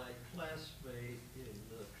was my classmate in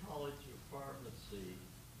the College of Pharmacy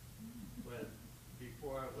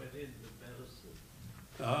before I went into medicine.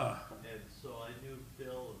 Ah, And so I knew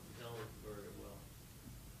Bill and Helen very well.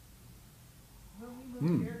 When we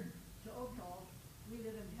moved here to Oakdale, we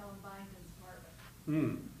lived in Helen Byington's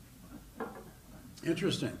apartment.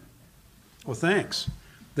 interesting. Well, thanks.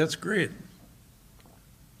 That's great.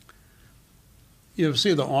 You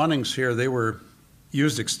see the awnings here, they were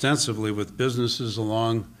used extensively with businesses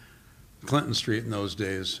along Clinton Street in those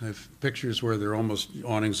days. I have pictures where there are almost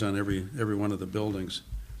awnings on every one of the buildings.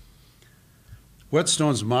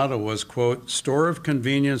 Whetstone's motto was, quote, "Store of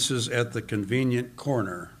conveniences at the convenient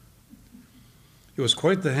corner." It was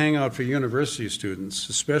quite the hangout for university students,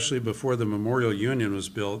 especially before the Memorial Union was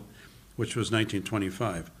built, which was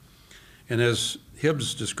 1925. And as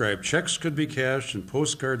Hibbs described, checks could be cashed and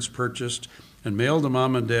postcards purchased and mailed to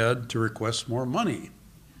mom and dad to request more money.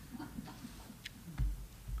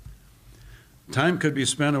 Time could be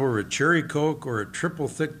spent over a cherry Coke or a triple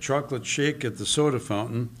thick chocolate shake at the soda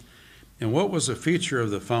fountain. And what was a feature of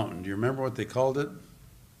the fountain? Do you remember what they called it?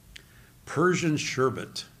 Persian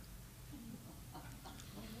sherbet.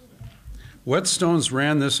 Whetstones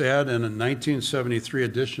ran this ad in a 1973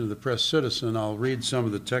 edition of the Press Citizen. I'll read some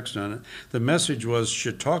of the text on it. The message was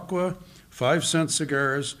Chautauqua, 5-cent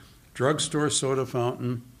cigars, drugstore soda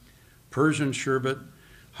fountain, Persian sherbet,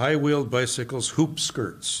 high-wheeled bicycles, hoop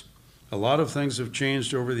skirts. A lot of things have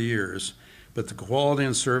changed over the years, but the quality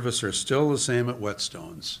and service are still the same at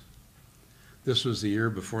Whetstones. This was the year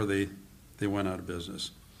before they went out of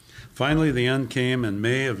business. Finally, the end came in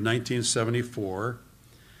May of 1974.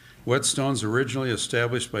 Whetstones, originally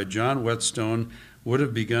established by John Whetstone, would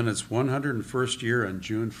have begun its 101st year on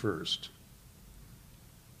June 1st.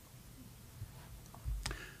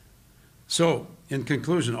 So, in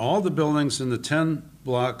conclusion, all the buildings in the 10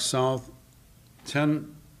 blocks south,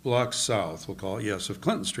 we'll call it, yes, of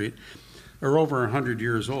Clinton Street, are over 100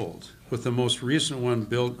 years old, with the most recent one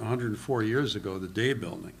built 104 years ago, the Day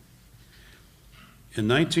Building. In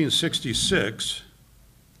 1966,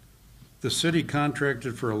 the city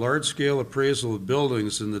contracted for a large-scale appraisal of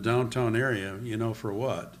buildings in the downtown area, you know for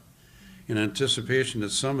what? In anticipation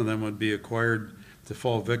that some of them would be acquired to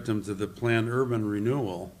fall victim to the planned urban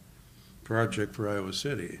renewal project for Iowa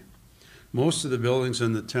City. Most of the buildings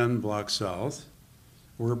in the 10 blocks south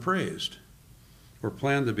were appraised, or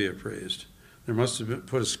planned to be appraised. There must have been,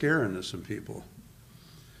 put a scare into some people.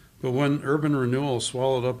 But when urban renewal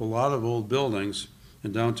swallowed up a lot of old buildings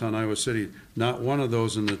in downtown Iowa City, not one of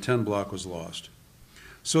those in the 10 block was lost.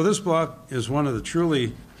 So this block is one of the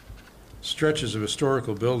truly stretches of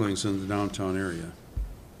historical buildings in the downtown area.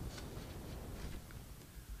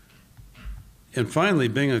 And finally,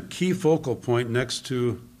 being a key focal point next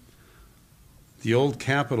to the old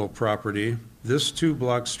Capitol property, this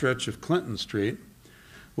 2-block stretch of Clinton Street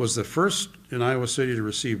was the first in Iowa City to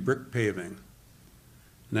receive brick paving.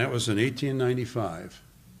 And that was in 1895.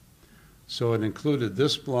 So it included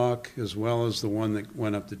this block as well as the one that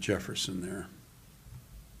went up to Jefferson there.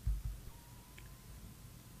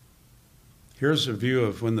 Here's a view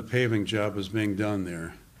of when the paving job was being done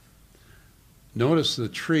there. Notice the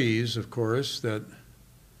trees, of course, that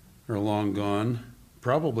are long gone,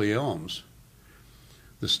 probably elms.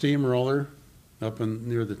 The steamroller up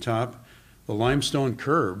near the top, the limestone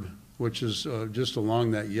curb, which is just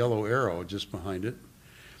along that yellow arrow just behind it,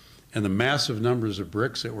 and the massive numbers of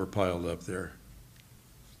bricks that were piled up there.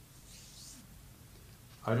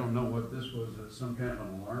 I don't know what this was, some kind of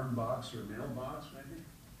an alarm box or mailbox maybe?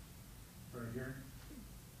 Right here?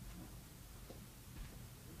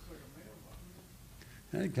 Looks like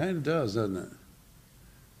a mailbox. It kind of does, doesn't it?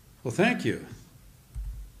 Well, thank you.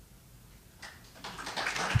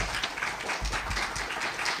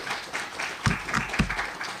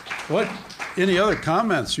 What, any other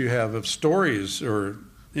comments you have of stories or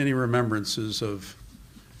any remembrances of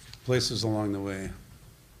places along the way?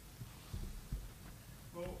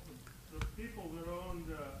 Well, the people that owned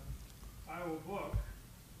Iowa Book,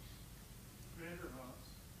 Vanderhaus,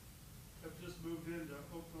 have just moved into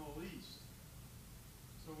Oakville East.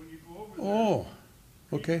 So when you go over there, Oh,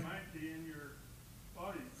 okay, it might be in your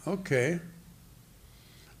audience. okay.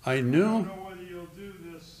 I I knew, don't know whether you'll do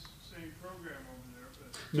this same program over there,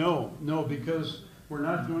 but no, because we're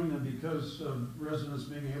not doing them because of residents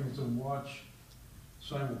being able to watch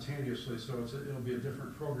simultaneously, so it'll be a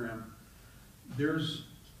different program.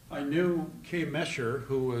 I knew Kay Mesher,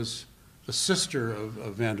 who was a sister of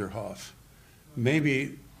Vanderhoff,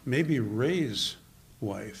 maybe Ray's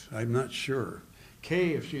wife, I'm not sure.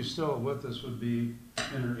 Kay, if she's still with us, would be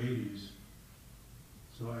in her 80s,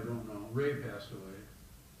 so I don't know. Ray passed away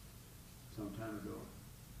some time ago.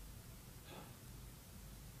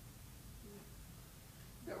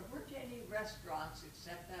 There weren't any restaurants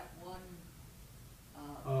except that one,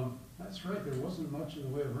 That's right, there wasn't much in the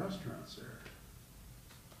way of restaurants there.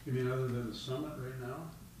 You mean other than the Summit right now?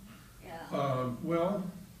 yeah, Well,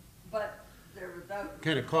 but there were those.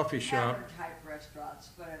 kind of coffee shop. Tavern type restaurants,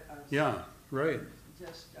 but I was Yeah, right.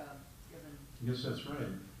 just, given, I guess that's right.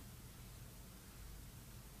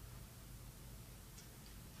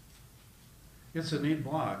 It's a neat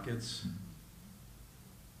block. It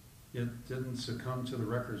didn't succumb to the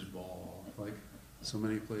Wreckers Ball like so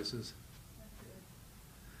many places.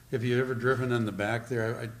 Have you ever driven in the back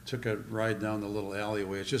there? I took a ride down the little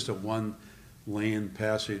alleyway. It's just a one-lane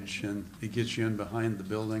passage, and it gets you in behind the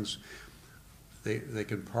buildings. They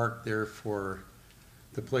can park there for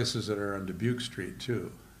the places that are on Dubuque Street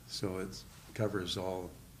too. So it covers all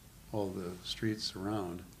the streets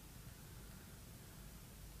around.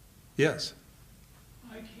 Yes.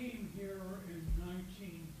 I came here in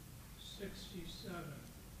 '67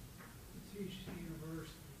 to teach the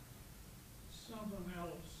university. Someone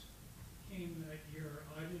else came that year.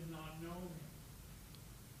 I did not know him,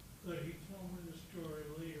 but he told me the story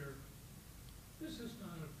later. This is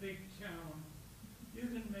not a big town. You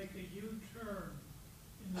can make a U-turn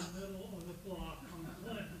in the middle of the block on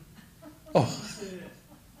Clinton. Oh. He did,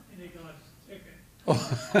 and he got his ticket.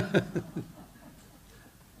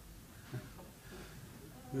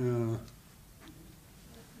 Yeah.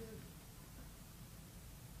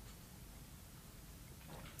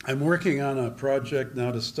 I'm working on a project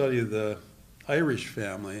now to study the Irish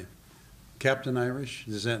family. Captain Irish,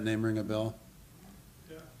 does that name ring a bell?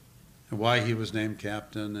 Yeah. And why he was named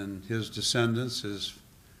captain, and his descendants, his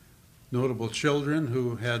notable children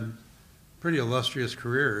who had pretty illustrious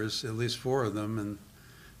careers, at least 4 of them,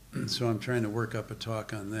 and so I'm trying to work up a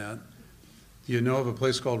talk on that. Do you know of a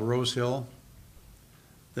place called Rose Hill?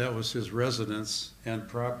 That was his residence and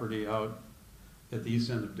property out at the east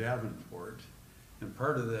end of Davenport. And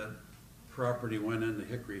part of that property went into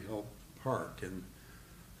Hickory Hill Park in,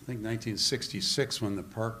 I think, 1966 when the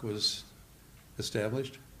park was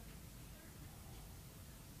established.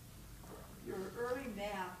 Your early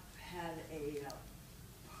map had a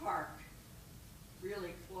park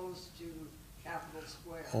really close to Capitol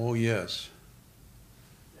Square. Oh, yes.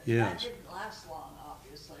 Yes. That didn't last long,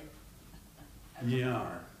 obviously. as a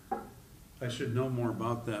Yeah. park. I should know more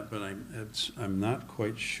about that, but I'm not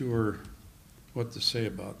quite sure what to say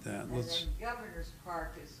about that. And Let's, then Governor's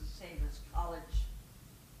Park is the same as College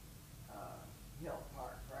Hill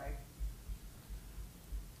Park, right?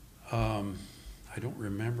 I don't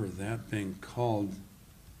remember that being called,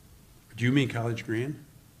 do you mean College Green?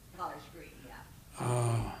 College Green,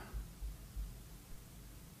 yeah.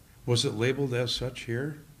 Was it labeled as such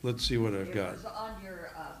here? Let's see what I've got. It was on your,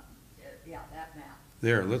 yeah, that map.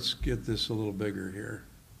 There, let's get this a little bigger here.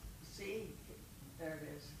 See, there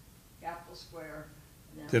it is, Capitol Square.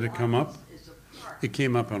 and then Did it come up? Is a park. It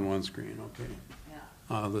came up on one screen, okay.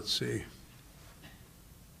 Yeah. Let's see.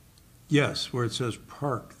 Yes, where it says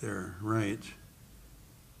park there, right.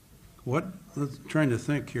 Trying to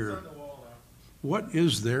think It's here. on the wall now. What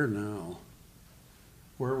is there now?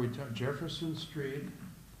 Where are we, Jefferson Street?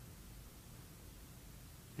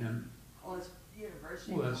 And, Oh, it's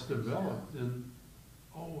University. well, that's Park, developed and,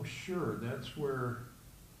 oh, sure, that's where,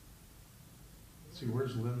 let's see,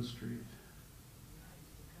 where's Lynn Street?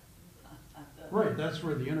 yeah. Right, that's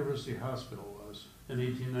where the University Hospital was in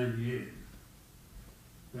 1898.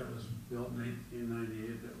 That was built in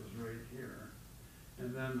 1898, that was right here.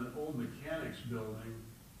 And then the old mechanics building,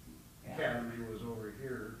 Yeah. Academy, was over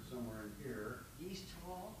here, somewhere in here. East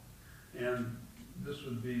Hall. And this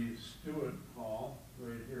would be Stewart Hall,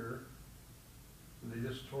 right here. And they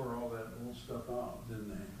just tore all that old stuff out, didn't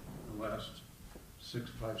they, the last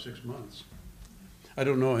 5, 6 months. I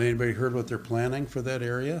don't know, anybody heard what they're planning for that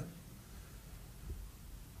area?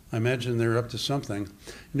 I imagine they're up to something.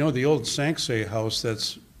 You know, the old Sanxay house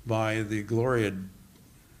that's by the Gloria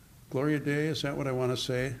Day, is that what I want to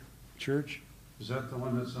say, church? Is that the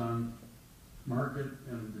one that's on Market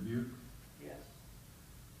and Dubuque? Yes.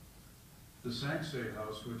 The Sanxay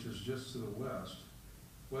house, which is just to the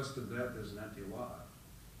west of that is an empty lot.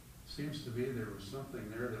 Seems to be there was something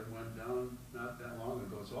there that went down not that long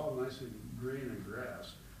ago. It's all nice and green and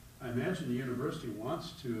grass. I imagine the university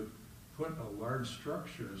wants to put a large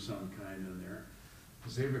structure of some kind in there,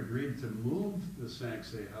 because they've agreed to move the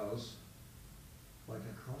Sanxay house like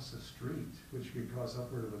across the street, which could cost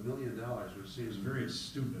upward of $1 million, which seems very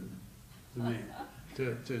stupid to me,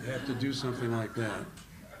 to have to do something like that.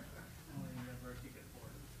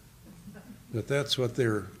 But that's what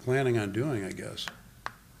they're planning on doing, I guess.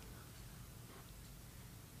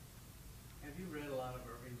 Have you read a lot of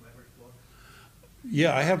Irving Weber's books?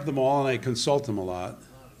 Yeah, I have them all and I consult them a lot. A lot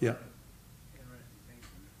of Yeah. interesting things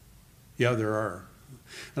in there. Yeah, there are.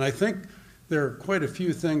 And I think there are quite a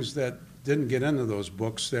few things that didn't get into those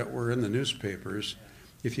books that were in the newspapers.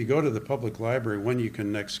 If you go to the public library, when you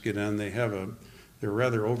can next get in, they're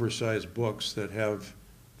rather oversized books that have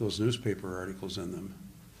those newspaper articles in them.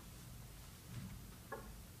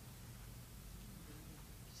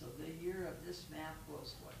 So the year of this map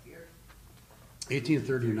was what year?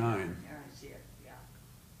 1839. There, I see it, yeah.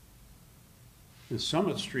 And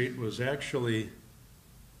Summit Street was actually,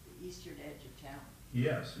 The eastern edge of town.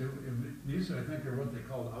 yes, these I think are what they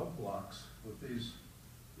called outblocks with these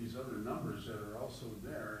other numbers that are also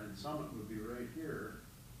there, and Summit would be right here.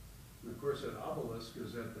 And of course, that obelisk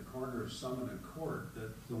is at the corner of Summit and Court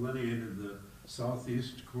that delineated the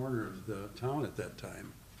southeast corner of the town at that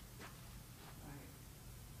time. Right.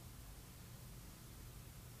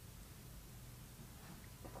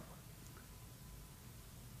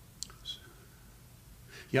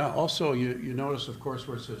 Yeah, also, you notice, of course,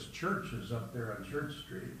 where it says church is up there on Church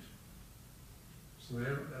Street. So they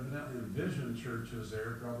evidently envisioned churches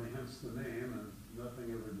there, probably hence the name, and nothing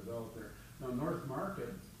ever developed there. Now, North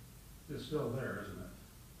Market is still there, isn't it?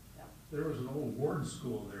 Yeah. There was an old ward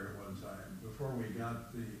school there at one time, before we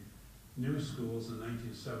got the new schools in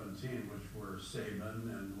 1917, which were Sabin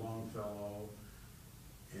and Longfellow,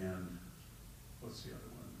 and what's the other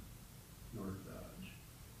one? North Dodge.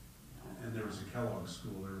 And there was a Kellogg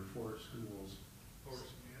school, there were 4 schools.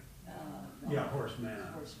 Yeah, Horseman,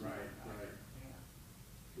 right.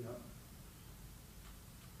 Yeah. Yep.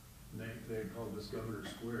 And they called this Governor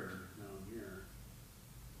Square down here.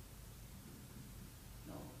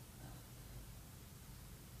 No.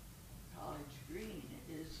 College Green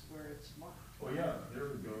is where it's marked. Oh, yeah, there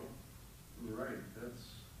we go. Right,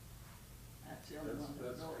 that's The only one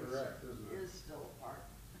that really correct, isn't it? is still a park.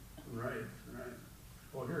 Right, right.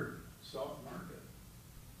 Well, here, South Market.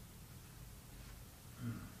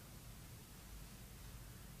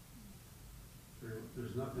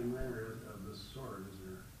 There's nothing there of this sort, is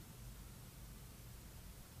there?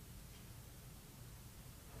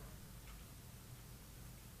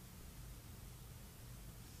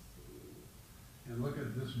 And look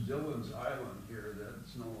at this Dillon's Island here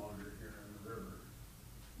that's no longer here in the river.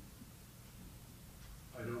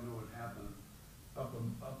 I don't know what happened. Up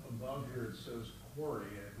above here it says quarry,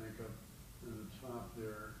 I think, up in the top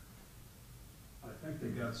there. I think they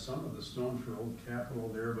got some of the stone for Old Capitol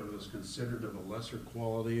there, but it was considered of a lesser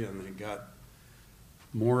quality, and they got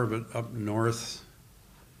more of it up north,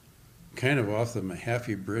 kind of off the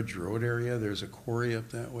Mahaffey Bridge Road area. There's a quarry up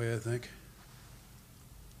that way, I think.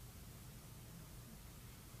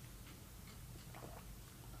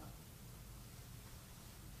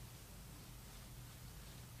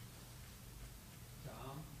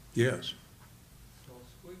 Tom, Yes. those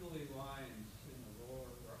squiggly lines in the lower,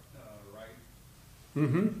 right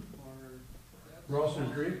Mm-hmm. corner, that's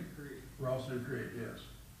Ralston Creek? Creek. Ralston Creek, yes.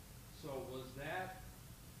 So was that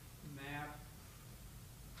map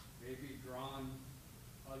maybe drawn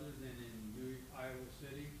other than in Iowa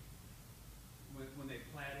City? When they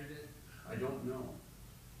platted it? I don't know.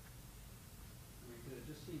 I mean, 'cause it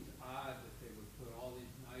just seems odd that they would put all these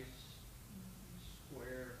nice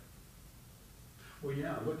square. Well,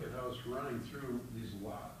 yeah, look at how it's running through these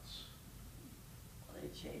lots. They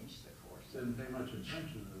changed the course. Didn't pay much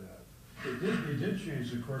attention to that. They did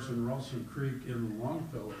change the course in Ralston Creek in the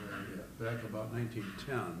Longfellow area back about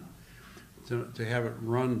 1910 to have it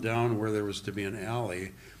run down where there was to be an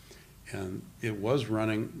alley. And it was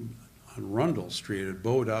running on Rundle Street. It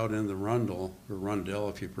bowed out in the Rundle, or Rundell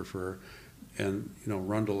if you prefer. And, you know,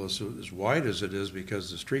 Rundle is as wide as it is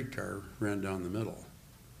because the streetcar ran down the middle.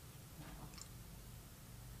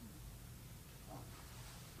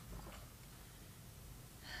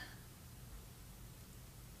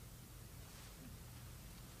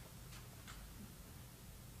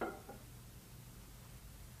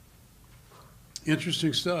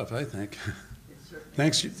 Interesting stuff, I think. It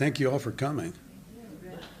certainly Thank you all for coming.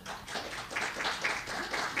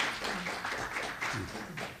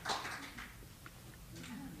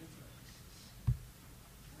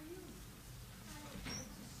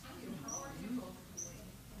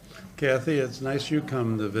 Kathy, it's nice you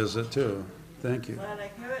come to visit too. Thank you. glad I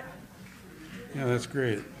could. Yeah, that's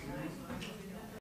great.